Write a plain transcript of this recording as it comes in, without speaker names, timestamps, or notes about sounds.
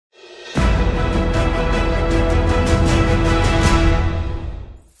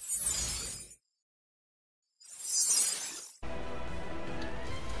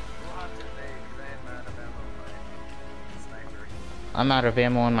I'm out of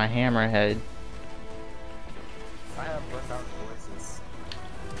ammo on my hammerhead. I have burnt out voices.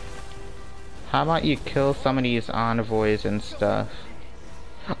 How about you kill some of these envoys and stuff?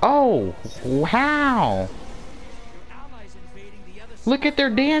 Oh! Wow! Look at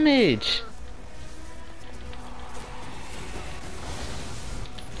their damage!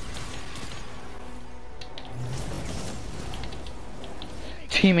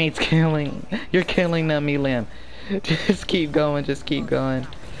 Teammates killing. You're killing them, Elam. Just keep going, just keep going.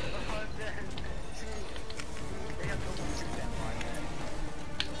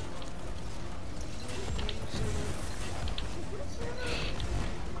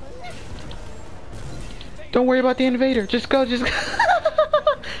 Don't worry about the invader. Just go, just go.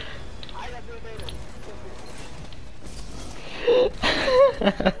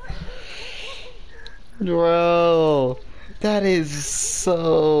 Bro, that is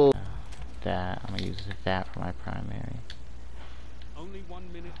so... That, I'm gonna use that for my primary. Only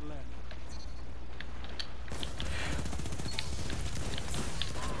 1 minute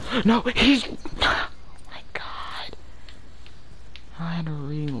left. No, he's... Oh my god. I had to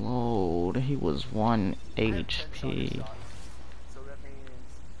reload. He was 1 HP.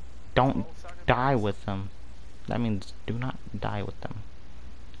 Don't die with them. That means do not die with them.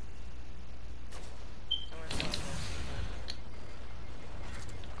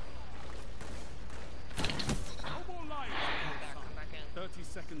 No more lives. 30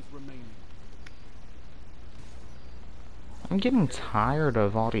 seconds remaining. I'm getting tired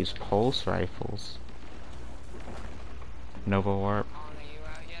of all these pulse rifles. Nova Warp.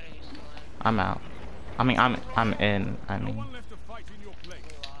 I'm out. I mean, I'm in. I No mean. one left to fight in your place.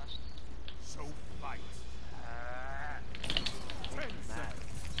 So fight. 10 seconds.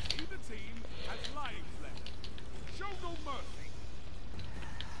 Either team has lives left. Show no mercy.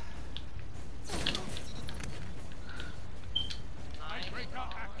 Icebreaker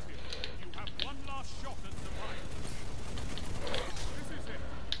active. You have one last shot at survival. This is it.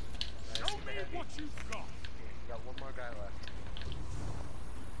 Show me what you've got. You got one more guy left.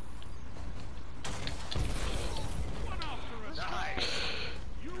 One after another.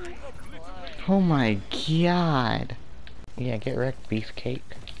 You obliterate. Oh my god. Yeah, get wrecked, beefcake.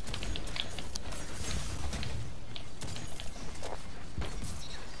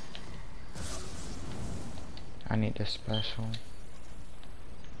 I need a special.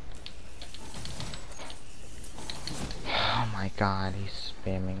 Oh my god, he's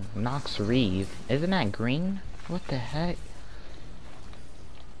spamming. Nox Reeve. Isn't that green? What the heck?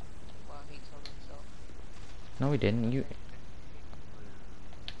 Well, he killed himself. No, he didn't. You.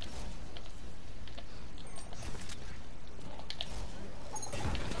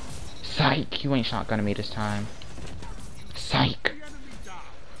 Psych! You ain't shotgunning me this time. Psych! The enemy down.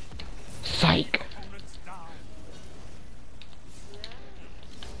 Psych! Opponents down.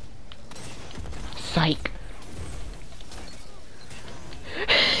 Psych!